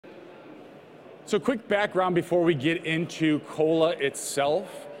So quick background before we get into Kolla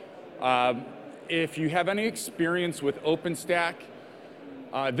itself. If you have any experience with OpenStack,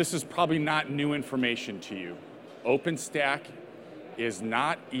 this is probably not new information to you. OpenStack is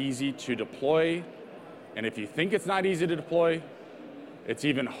not easy to deploy, and if you think it's not easy to deploy, it's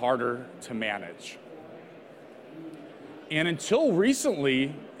even harder to manage. And until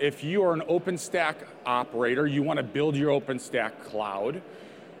recently, if you are an OpenStack operator, you want to build your OpenStack cloud,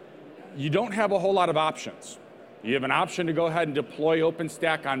 you don't have a whole lot of options. You have an option to go ahead and deploy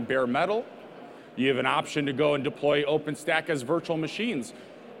OpenStack on bare metal. You have an option to go and deploy OpenStack as virtual machines.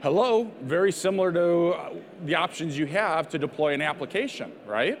 Hello, very similar to the options you have to deploy an application,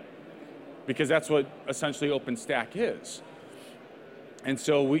 right? Because that's what essentially OpenStack is. And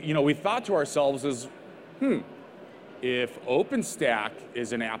so we thought to ourselves is, if OpenStack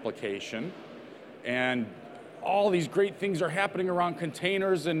is an application and all these great things are happening around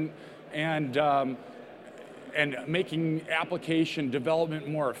containers and making application development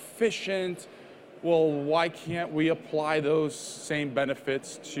more efficient, well, why can't we apply those same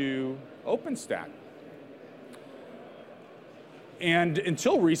benefits to OpenStack? And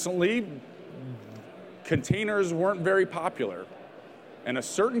until recently, containers weren't very popular. And a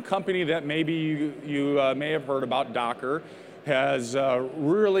certain company that maybe you may have heard about, Docker, has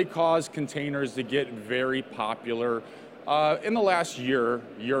really caused containers to get very popular in the last year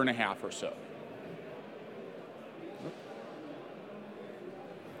and a half or so.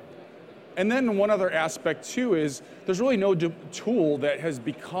 And then one other aspect too is there's really no tool that has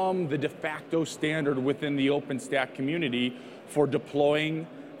become the de facto standard within the OpenStack community for deploying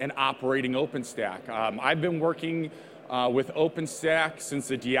and operating OpenStack. I've been working with OpenStack since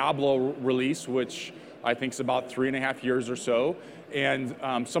the Diablo release, which I think is about 3.5 years or so. And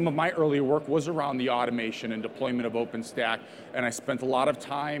some of my earlier work was around the automation and deployment of OpenStack. And I spent a lot of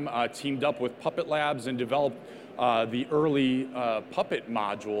time teamed up with Puppet Labs and developed the early Puppet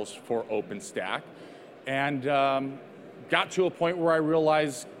modules for OpenStack. And got to a point where I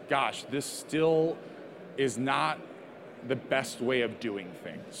realized, gosh, this still is not the best way of doing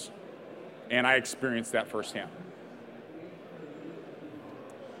things. And I experienced that firsthand.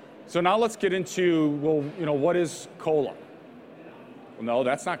 So now let's get into, well, what is Kolla? Well, no,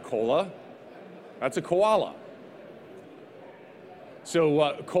 that's not Kolla. That's a koala.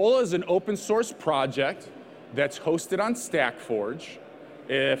 So Kolla is an open source project that's hosted on StackForge.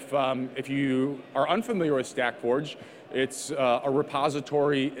 If you are unfamiliar with StackForge, it's a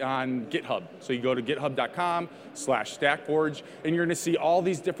repository on GitHub. So you go to github.com/StackForge, and you're going to see all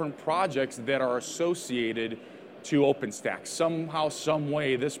these different projects that are associated to OpenStack. Somehow, some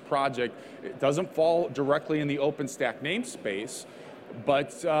way, this project, it doesn't fall directly in the OpenStack namespace,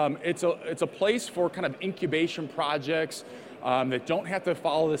 but it's a place for kind of incubation projects that don't have to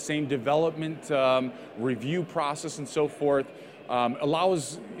follow the same development review process and so forth.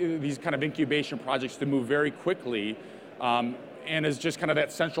 Allows these kind of incubation projects to move very quickly, and is just kind of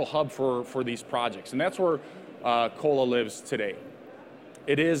that central hub for these projects. And that's where Kolla lives today.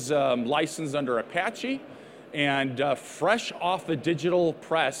 It is licensed under Apache, and fresh off the digital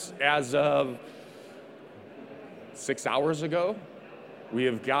press as of 6 hours ago, we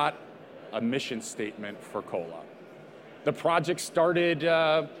have got a mission statement for Kolla. The project started,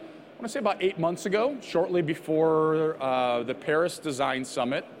 I want to say about 8 months ago, shortly before the Paris Design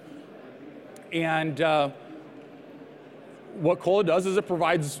Summit. And what Kolla does is it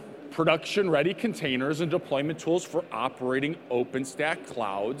provides production-ready containers and deployment tools for operating OpenStack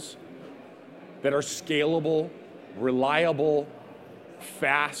clouds that are scalable, reliable,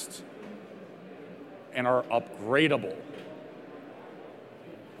 fast, and are upgradable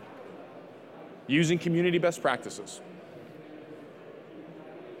using community best practices.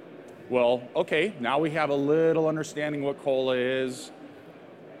 Well, okay, now we have a little understanding what Kolla is.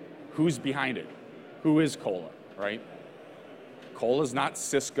 Who's behind it? Who is Kolla, right? Kolla is not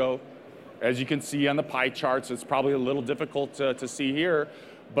Cisco. As you can see on the pie charts, it's probably a little difficult to see here,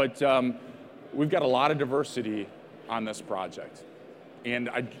 but we've got a lot of diversity on this project. And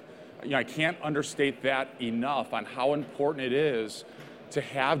I can't understate that enough on how important it is to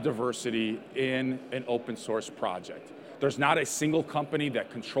have diversity in an open source project. There's not a single company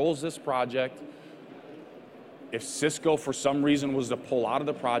that controls this project. If Cisco, for some reason, was to pull out of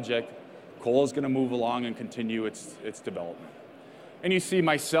the project, Kolla is going to move along and continue its development. And you see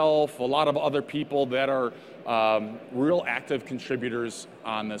myself, a lot of other people that are real active contributors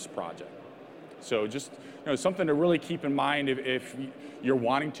on this project. So just something to really keep in mind if you're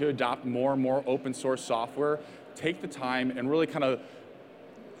wanting to adopt more and more open source software, take the time and really kind of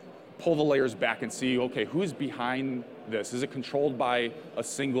pull the layers back and see, okay, who's behind this? Is it controlled by a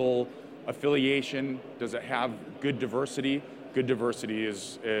single affiliation? Does it have good diversity? Good diversity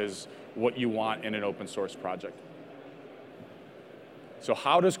is what you want in an open source project. So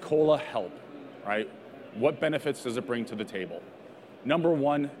how does Kolla help, right? What benefits does it bring to the table? Number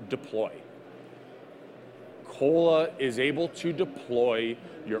one, deploy. Kolla is able to deploy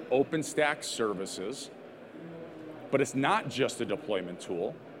your OpenStack services, but it's not just a deployment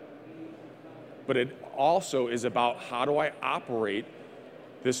tool, but it also is about how do I operate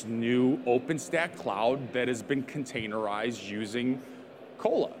this new OpenStack cloud that has been containerized using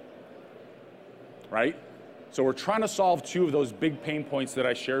Kolla, right? So we're trying to solve two of those big pain points that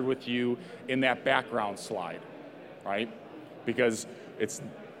I shared with you in that background slide, right? Because it's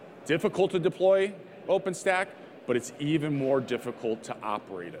difficult to deploy OpenStack, but it's even more difficult to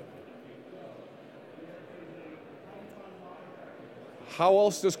operate it. How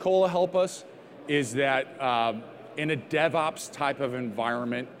else does Kolla help us? Is that in a DevOps type of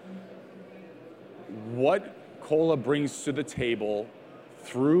environment, what Kolla brings to the table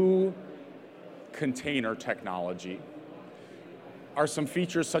through container technology are some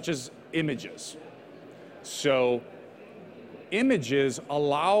features such as images. So images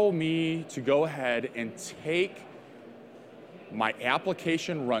allow me to go ahead and take my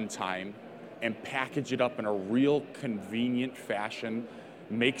application runtime and package it up in a real convenient fashion,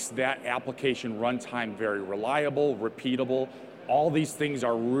 makes that application runtime very reliable, repeatable. All these things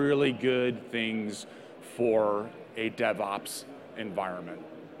are really good things for a DevOps environment.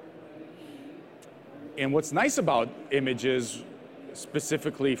 And what's nice about images,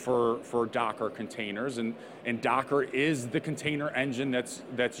 specifically for Docker containers, and Docker is the container engine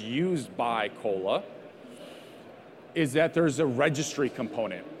that's used by Kolla, is that there's a registry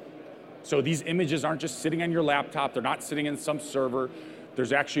component. So these images aren't just sitting on your laptop, they're not sitting in some server,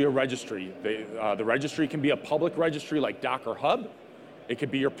 there's actually a registry. The registry can be a public registry like Docker Hub, it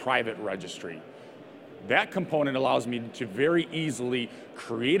could be your private registry. That component allows me to very easily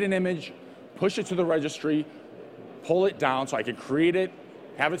create an image, push it to the registry, pull it down, so I can create it,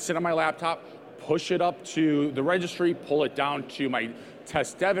 have it sit on my laptop, push it up to the registry, pull it down to my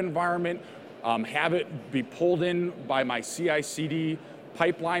test dev environment, have it be pulled in by my CI/CD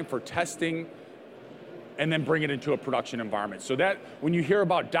pipeline for testing, and then bring it into a production environment. So that, when you hear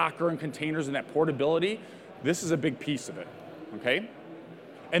about Docker and containers and that portability, this is a big piece of it, okay?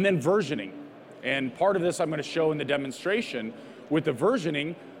 And then versioning. And part of this I'm gonna show in the demonstration. With the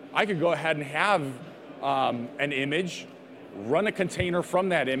versioning, I could go ahead and have an image, run a container from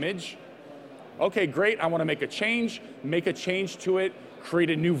that image. Okay, great, I wanna make a change to it, create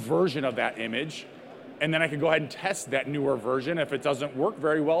a new version of that image, and then I could go ahead and test that newer version. If it doesn't work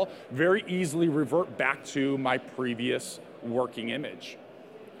very well, very easily revert back to my previous working image.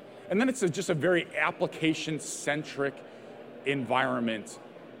 And then it's just a very application-centric environment.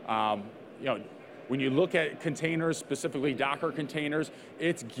 When you look at containers, specifically Docker containers,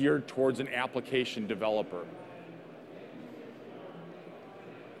 it's geared towards an application developer.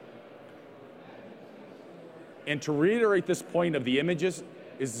 And to reiterate this point of the images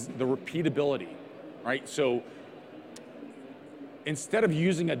is the repeatability, right? So instead of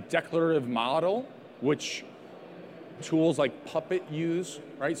using a declarative model, which tools like Puppet use,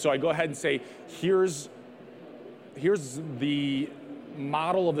 right? So I go ahead and say, here's the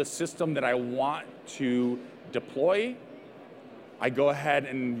model of the system that I want to deploy. I go ahead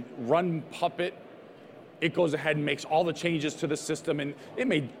and run Puppet. It goes ahead and makes all the changes to the system, and it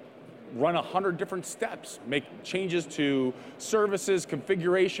may run 100 different steps, make changes to services,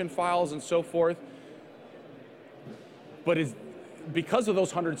 configuration files, and so forth. But because of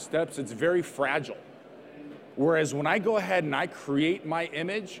those 100 steps, it's very fragile. Whereas when I go ahead and I create my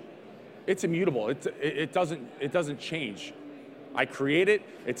image, it's immutable. It doesn't change. I create it,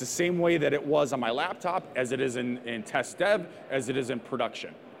 it's the same way that it was on my laptop, as it is in test dev, as it is in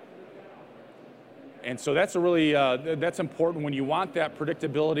production. And so that's that's important when you want that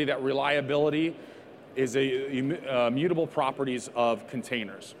predictability, that reliability, is immutable properties of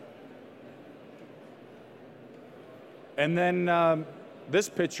containers. And then this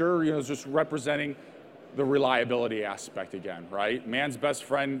picture, is just representing the reliability aspect again, right? Man's best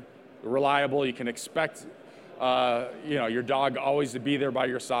friend, reliable. You can expect, your dog always to be there by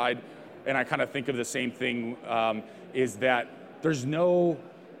your side. And I kind of think of the same thing, is that there's no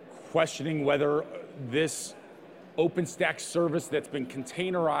questioning whether this OpenStack service that's been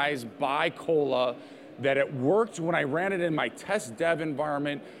containerized by Kolla, that it worked when I ran it in my test dev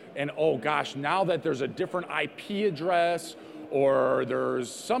environment, and oh gosh, now that there's a different IP address or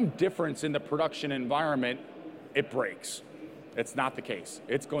there's some difference in the production environment, it breaks. It's not the case.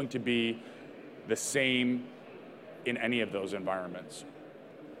 It's going to be the same in any of those environments.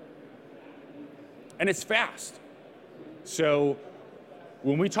 and it's fast. So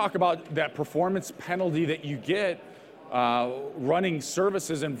when we talk about that performance penalty that you get running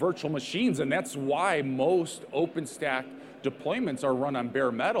services in virtual machines, and that's why most OpenStack deployments are run on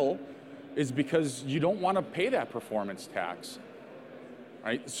bare metal, is because you don't want to pay that performance tax,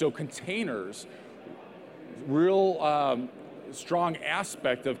 right? So containers, real strong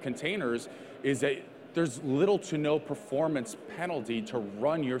aspect of containers is that there's little to no performance penalty to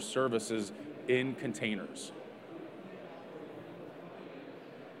run your services in containers.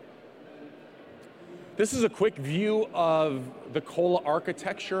 This is a quick view of the Kolla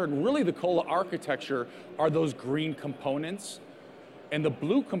architecture, and really the Kolla architecture are those green components, and the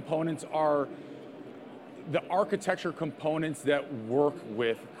blue components are the architecture components that work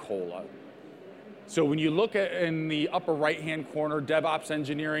with Kolla. So when you look at in the upper right-hand corner, DevOps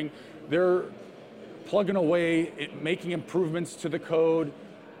engineering, they're plugging away, making improvements to the code,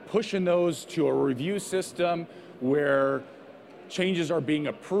 pushing those to a review system where changes are being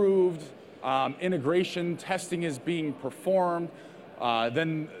approved, integration testing is being performed,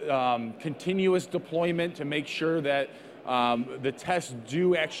 then continuous deployment to make sure that the tests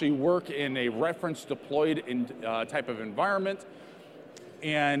do actually work in a reference deployed type of environment.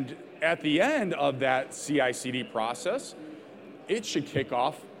 And at the end of that CI/CD process, it should kick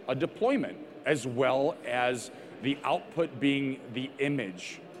off a deployment, as well as the output being the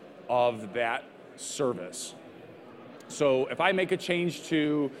image of that service. So if I make a change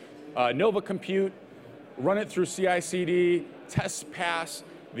to Nova Compute, run it through CI/CD, tests pass,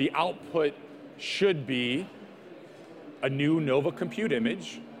 the output should be a new Nova Compute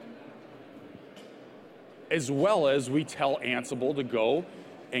image, as well as we tell Ansible to go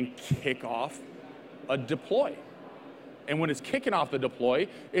and kick off a deploy. And when it's kicking off the deploy,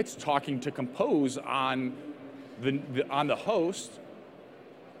 it's talking to Compose on the host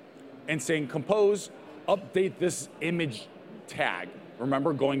and saying, Compose, update this image tag.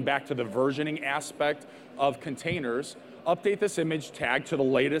 Remember, going back to the versioning aspect of containers, update this image tag to the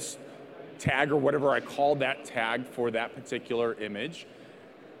latest tag or whatever I call that tag for that particular image,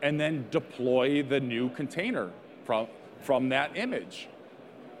 and then deploy the new container from that image.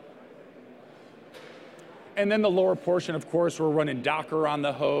 And then the lower portion, of course, we're running Docker on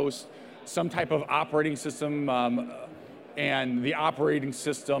the host, some type of operating system, and the operating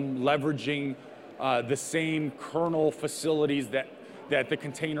system leveraging the same kernel facilities that the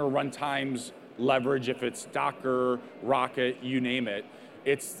container runtimes leverage. If it's Docker, Rocket, you name it.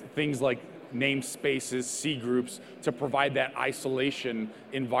 It's things like namespaces, C groups, to provide that isolation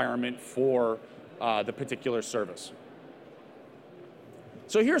environment for the particular service.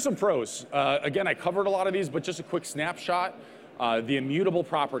 So here's some pros. Again, I covered a lot of these, but just a quick snapshot. The immutable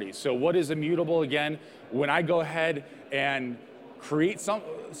properties. So what is immutable? Again, when I go ahead and create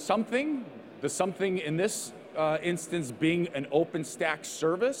something, the something in this instance being an OpenStack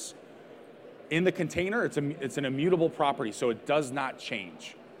service, in the container, it's an immutable property, so it does not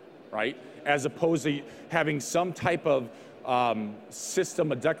change, right? As opposed to having some type of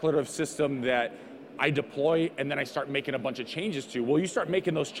system, a declarative system that I deploy and then I start making a bunch of changes to. Well, you start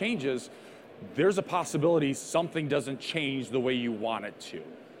making those changes, there's a possibility something doesn't change the way you want it to.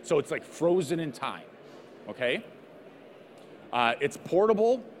 So it's like frozen in time, okay? It's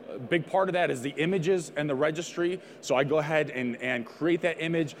portable. A big part of that is the images and the registry. So I go ahead and create that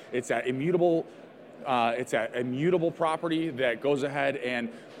image. It's that immutable property that goes ahead and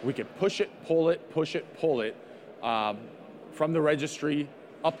we can push it, pull it from the registry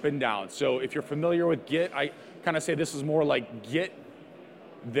up and down. So if you're familiar with Git, I kind of say this is more like Git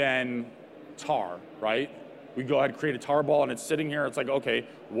than tar, right? We go ahead and create a tar ball and it's sitting here. It's like, okay,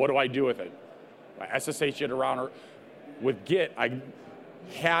 what do I do with it? I SSH it around. With Git, I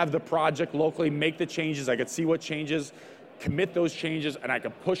have the project locally, make the changes. I could see what changes, commit those changes, and I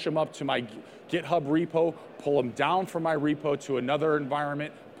can push them up to my GitHub repo, pull them down from my repo to another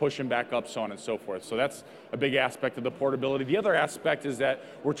environment, push them back up, so on and so forth. So that's a big aspect of the portability. The other aspect is that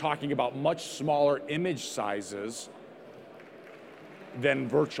we're talking about much smaller image sizes than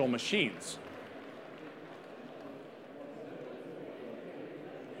virtual machines.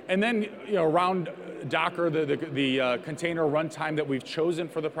 And then, around Docker, the container runtime that we've chosen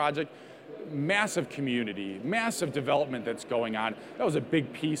for the project, massive community, massive development that's going on. That was a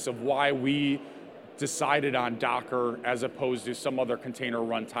big piece of why we decided on Docker as opposed to some other container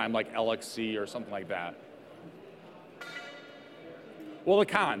runtime like LXC or something like that. Well, the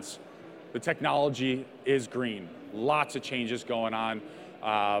cons. The technology is green. Lots of changes going on.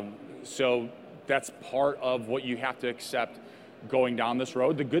 So that's part of what you have to accept going down this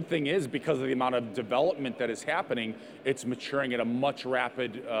road. The good thing is, because of the amount of development that is happening, it's maturing at a much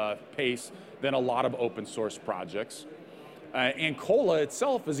rapid pace than a lot of open source projects. And Kolla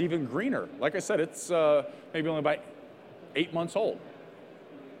itself is even greener. Like I said, it's maybe only about 8 months old.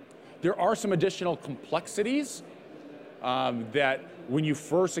 There are some additional complexities that when you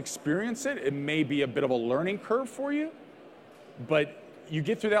first experience it, it may be a bit of a learning curve for you, but you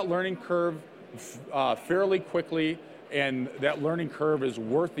get through that learning curve fairly quickly, and that learning curve is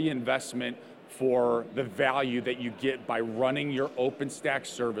worth the investment for the value that you get by running your OpenStack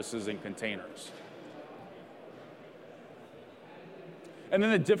services in containers. And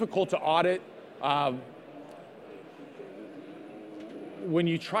then the difficult to audit, when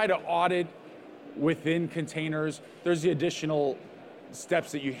you try to audit within containers, there's the additional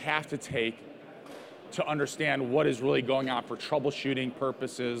steps that you have to take to understand what is really going on for troubleshooting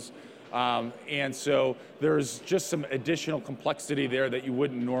purposes. And so there's just some additional complexity there that you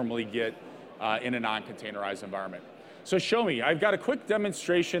wouldn't normally get in a non-containerized environment. So show me. I've got a quick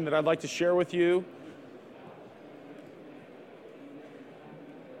demonstration that I'd like to share with you.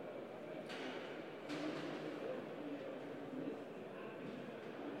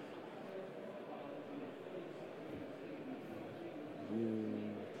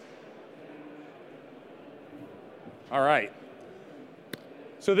 All right.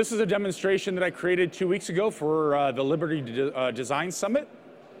 So this is a demonstration that I created 2 weeks ago for the Liberty Design Summit.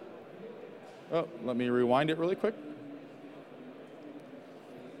 Oh, let me rewind it really quick.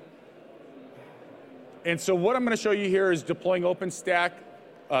 And so what I'm going to show you here is deploying OpenStack,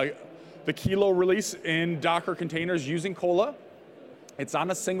 the Kilo release in Docker containers using Kolla. It's on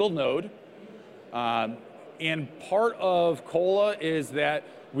a single node. And part of Kolla is that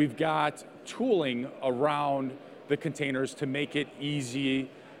we've got tooling around the containers to make it easy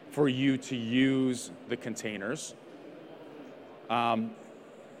for you to use the containers.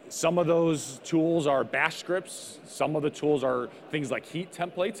 Some of those tools are bash scripts. Some of the tools are things like heat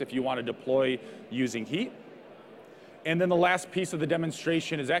templates if you want to deploy using heat. And then the last piece of the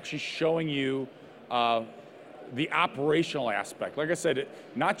demonstration is actually showing you the operational aspect. Like I said,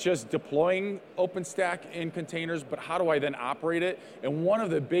 not just deploying OpenStack in containers, but how do I then operate it? And one of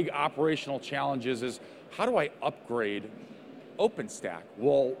the big operational challenges is, how do I upgrade OpenStack?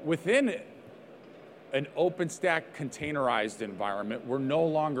 Well, within an OpenStack containerized environment, we're no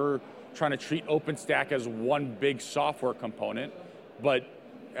longer trying to treat OpenStack as one big software component, but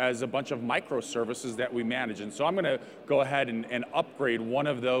as a bunch of microservices that we manage. And so I'm going to go ahead and upgrade one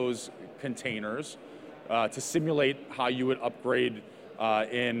of those containers to simulate how you would upgrade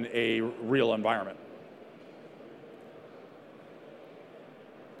in a real environment.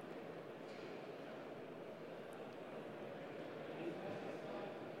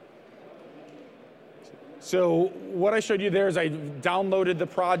 So what I showed you there is I downloaded the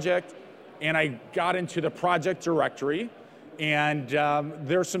project and I got into the project directory, and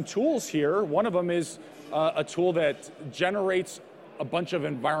there's some tools here. One of them is a tool that generates a bunch of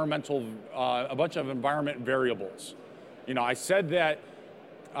environment variables. You know, I said that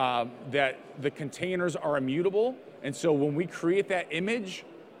that the containers are immutable, and so when we create that image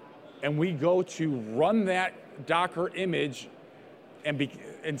and we go to run that Docker image and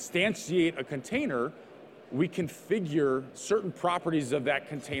instantiate a container, we configure certain properties of that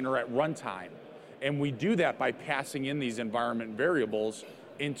container at runtime. And we do that by passing in these environment variables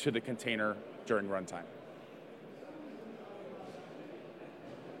into the container during runtime.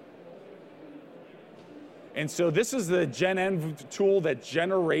 And so this is the genenv tool that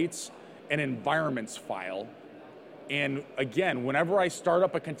generates an environments file. And again, whenever I start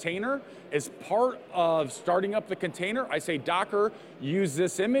up a container, as part of starting up the container, I say, Docker, use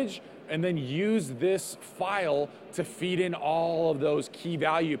this image, and then use this file to feed in all of those key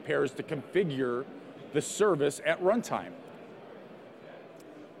value pairs to configure the service at runtime.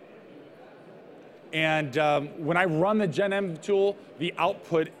 And when I run the genenv tool, the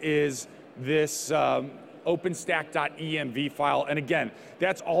output is this OpenStack.env file. And again,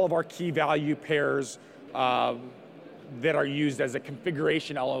 that's all of our key value pairs that are used as a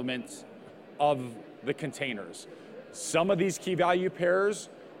configuration element of the containers. Some of these key value pairs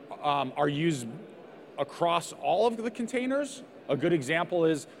are used across all of the containers. A good example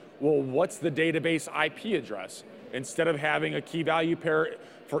is, well, what's the database IP address? Instead of having a key value pair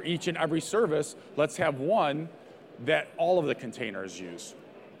for each and every service, let's have one that all of the containers use.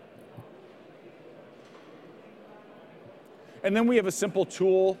 And then we have a simple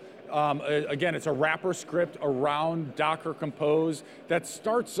tool. Again, it's a wrapper script around Docker Compose that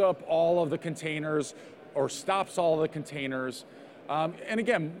starts up all of the containers or stops all of the containers. And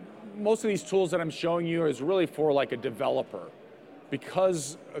again, most of these tools that I'm showing you is really for like a developer.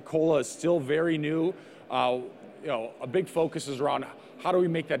 because Kolla is still very new, a big focus is around how do we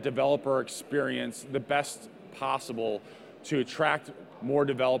make that developer experience the best possible to attract more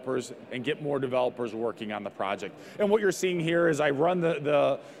developers and get more developers working on the project. And what you're seeing here is I run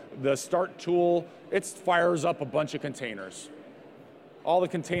the start tool, it fires up a bunch of containers. All the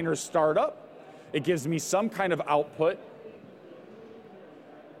containers start up, it gives me some kind of output.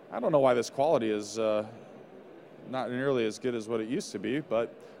 I don't know why this quality is not nearly as good as what it used to be,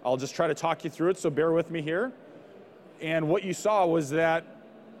 but I'll just try to talk you through it, so bear with me here. And what you saw was that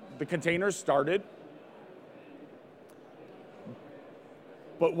the containers started,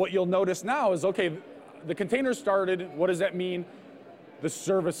 but what you'll notice now is, okay, the containers started, what does that mean? The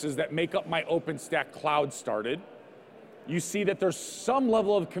services that make up my OpenStack cloud started. You see that there's some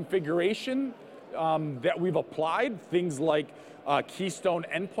level of configuration that we've applied, things like Keystone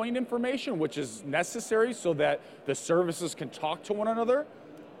endpoint information, which is necessary so that the services can talk to one another,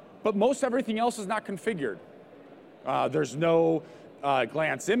 but most everything else is not configured. There's no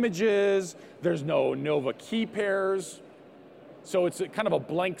glance images, there's no Nova key pairs, so it's kind of a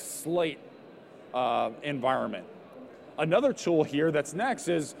blank slate environment. Another tool here that's next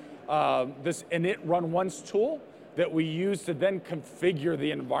is this init run once tool that we use to then configure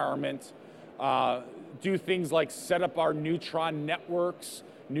the environment, do things like set up our Neutron networks,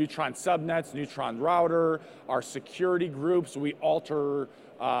 Neutron subnets, Neutron router, our security groups. We alter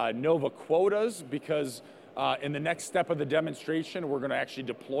Nova quotas because in the next step of the demonstration, we're going to actually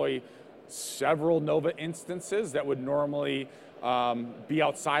deploy several Nova instances that would normally be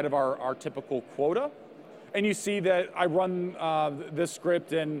outside of our typical quota. And you see that I run this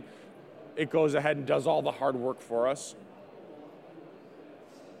script and it goes ahead and does all the hard work for us.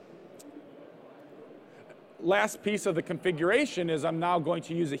 Last piece of the configuration is I'm now going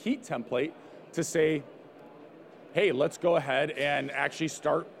to use a heat template to say, hey, let's go ahead and actually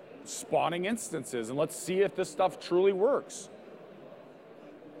start spawning instances and let's see if this stuff truly works.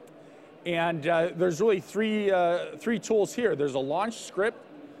 And there's really three tools here. There's a launch script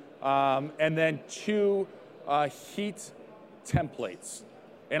and then two heat templates.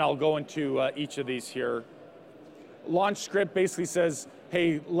 And I'll go into each of these here. Launch script basically says,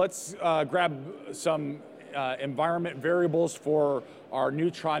 hey, let's grab some environment variables for our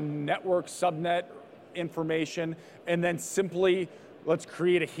Neutron network subnet information, and then simply let's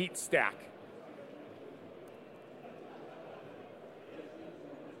create a heat stack.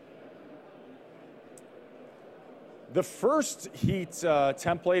 The first heat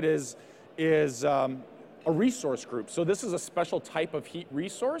template is a resource group. So this is a special type of heat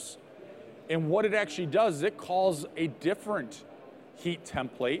resource. And what it actually does is it calls a different heat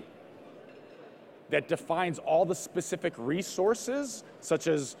template that defines all the specific resources, such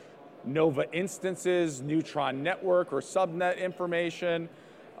as Nova instances, Neutron network or subnet information.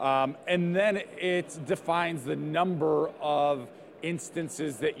 And then it defines the number of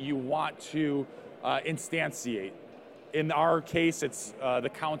instances that you want to instantiate. In our case, it's the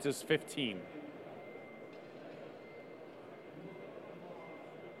count is 15.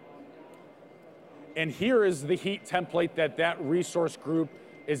 And here is the heat template that resource group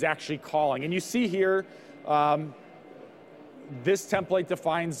is actually calling. And you see here, this template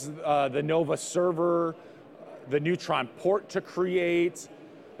defines the Nova server, the Neutron port to create,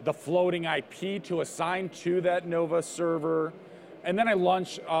 the floating IP to assign to that Nova server, and then I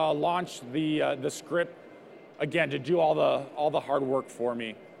launch the script again to do all the hard work for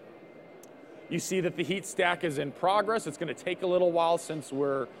me. You see that the heat stack is in progress. It's going to take a little while since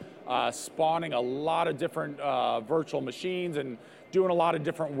we're spawning a lot of different virtual machines and doing a lot of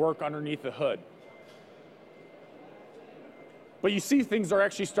different work underneath the hood. But you see things are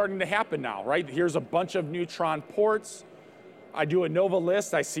actually starting to happen now, right? Here's a bunch of Neutron ports. I do a Nova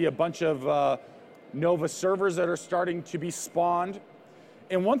list. I see a bunch of Nova servers that are starting to be spawned.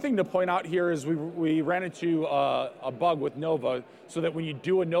 And one thing to point out here is we ran into a bug with Nova, so that when you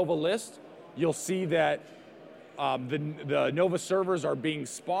do a Nova list, you'll see that the Nova servers are being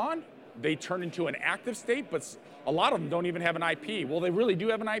spawned. They turn into an active state, but a lot of them don't even have an IP. Well, they really do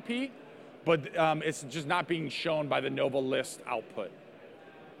have an IP, but it's just not being shown by the Nova list output.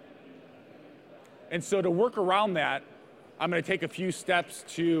 And so to work around that, I'm going to take a few steps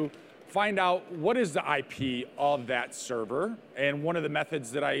to find out what is the IP of that server. And one of the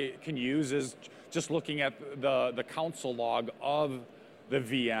methods that I can use is just looking at the console log of the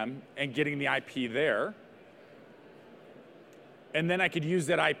VM and getting the IP there. And then I could use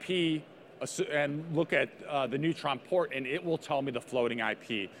that IP and look at the Neutron port, and it will tell me the floating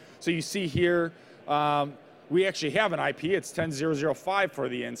IP. So you see here, we actually have an IP. It's 10.0.0.5 for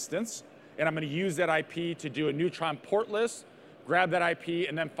the instance. And I'm going to use that IP to do a Neutron port list, grab that IP,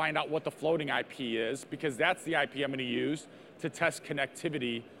 and then find out what the floating IP is, because that's the IP I'm going to use to test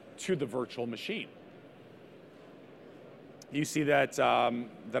connectivity to the virtual machine. You see that,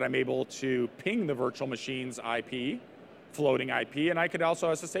 that I'm able to ping the virtual machine's IP, floating IP, and I could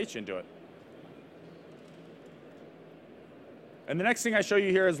also SSH into it. And the next thing I show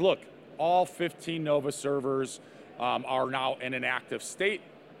you here is, look, all 15 Nova servers are now in an active state.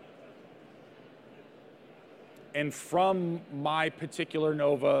 And from my particular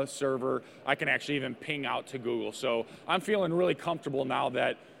Nova server, I can actually even ping out to Google. So I'm feeling really comfortable now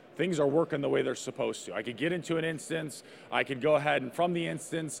that things are working the way they're supposed to. I could get into an instance, I could go ahead and from the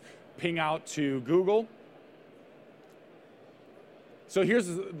instance, ping out to Google. So here's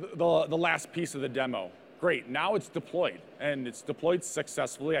the last piece of the demo. Great, now it's deployed, and it's deployed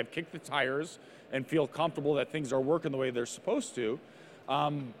successfully. I've kicked the tires and feel comfortable that things are working the way they're supposed to.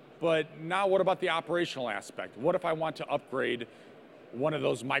 But now what about the operational aspect? What if I want to upgrade one of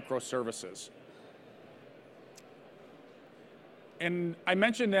those microservices? And I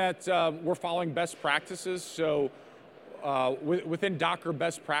mentioned that we're following best practices. So within Docker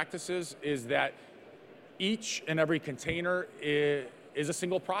best practices is that each and every container is a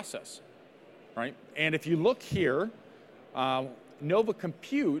single process. Right? And if you look here, Nova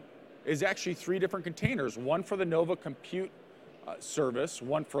Compute is actually 3 different containers. One for the Nova Compute service,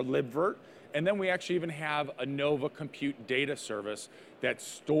 one for libvirt, and then we actually even have a Nova Compute data service that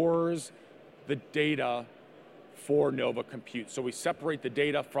stores the data for Nova Compute. So we separate the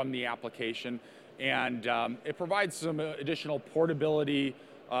data from the application, and it provides some additional portability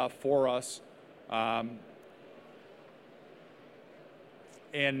for us.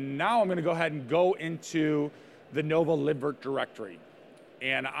 And now I'm going to go ahead and go into the Nova libvirt directory.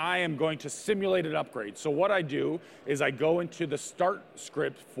 And I am going to simulate an upgrade. So what I do is I go into the start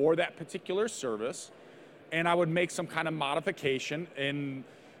script for that particular service, and I would make some kind of modification. In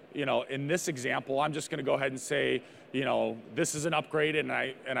this example, I'm just going to go ahead and say, this is an upgrade, and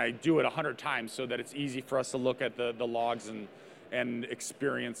I do it 100 times so that it's easy for us to look at the logs and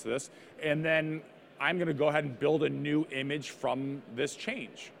experience this. And then I'm going to go ahead and build a new image from this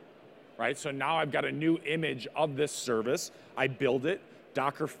change, right? So now I've got a new image of this service. I build it.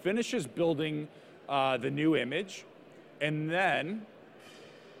 Docker finishes building the new image, and then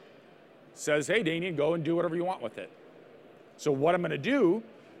says, hey, Daneyon, go and do whatever you want with it. So what I'm going to do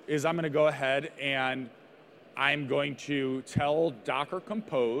is I'm going to go ahead and I'm going to tell Docker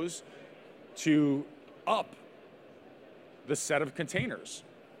Compose to up the set of containers.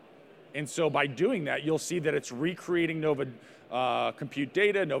 And so by doing that, you'll see that it's recreating Nova Compute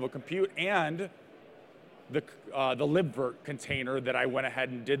data, Nova Compute, and the libvirt container that I went ahead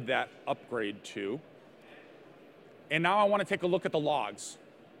and did that upgrade to. And now I want to take a look at the logs.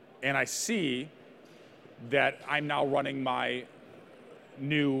 And I see that I'm now running my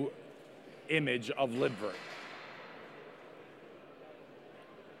new image of libvirt.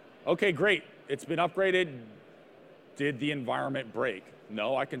 Okay, great. It's been upgraded. Did the environment break?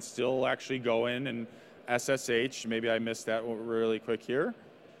 No, I can still actually go in and SSH. Maybe I missed that really quick here.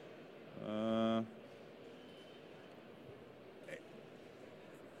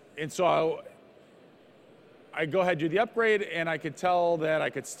 And so I go ahead and do the upgrade, and I could tell that I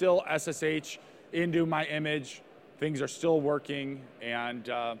could still SSH into my image. Things are still working, and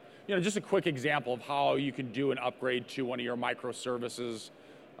just a quick example of how you can do an upgrade to one of your microservices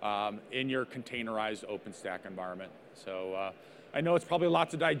in your containerized OpenStack environment. So I know it's probably a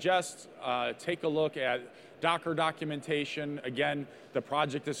lot to digest. Take a look at Docker documentation. Again, the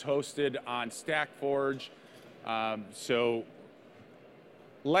project is hosted on StackForge. So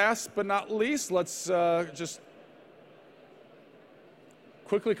last but not least, let's just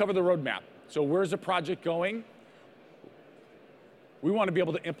quickly cover the roadmap. So where's the project going? We want to be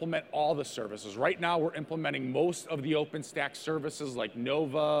able to implement all the services. Right now, we're implementing most of the OpenStack services like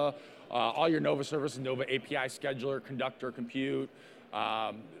Nova, all your Nova services, Nova API Scheduler, Conductor, Compute.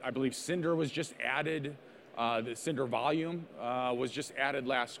 I believe Cinder was just added. The Cinder volume was just added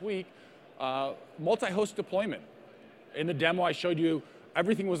last week. Multi-host deployment. In the demo I showed you,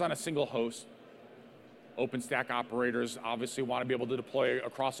 everything was on a single host. OpenStack operators obviously want to be able to deploy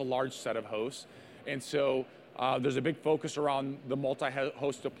across a large set of hosts. And so there's a big focus around the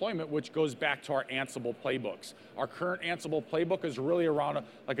multi-host deployment, which goes back to our Ansible playbooks. Our current Ansible playbook is really around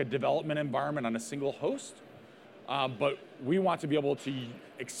like a development environment on a single host. But we want to be able to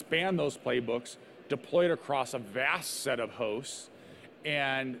expand those playbooks, deploy it across a vast set of hosts,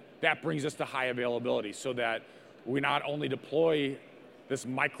 and that brings us to high availability so that we not only deploy this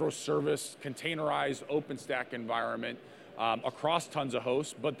microservice containerized OpenStack environment across tons of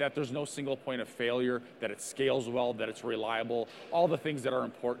hosts, but that there's no single point of failure, that it scales well, that it's reliable, all the things that are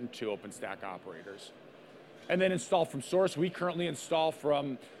important to OpenStack operators. And then install from source. We currently install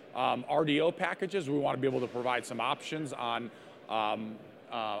from RDO packages. We want to be able to provide some options on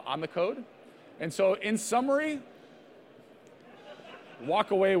the code. And so in summary,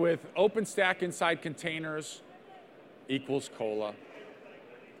 walk away with OpenStack inside containers equals Kolla.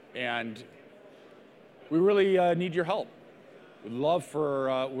 And we really need your help. We'd love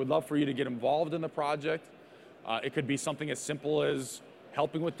for you to get involved in the project. It could be something as simple as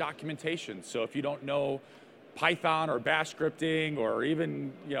helping with documentation. So if you don't know Python or Bash scripting or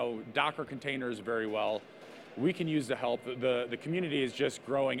even Docker containers very well, we can use the help. The community is just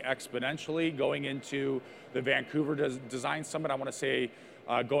growing exponentially. Going into the Vancouver Design Summit, I want to say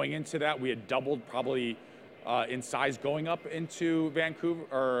going into that, we had doubled probably in size going up into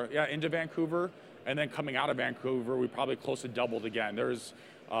Vancouver, and then coming out of Vancouver, we probably close to doubled again. There's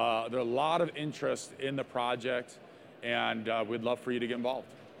a lot of interest in the project, and we'd love for you to get involved.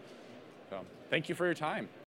 So, thank you for your time.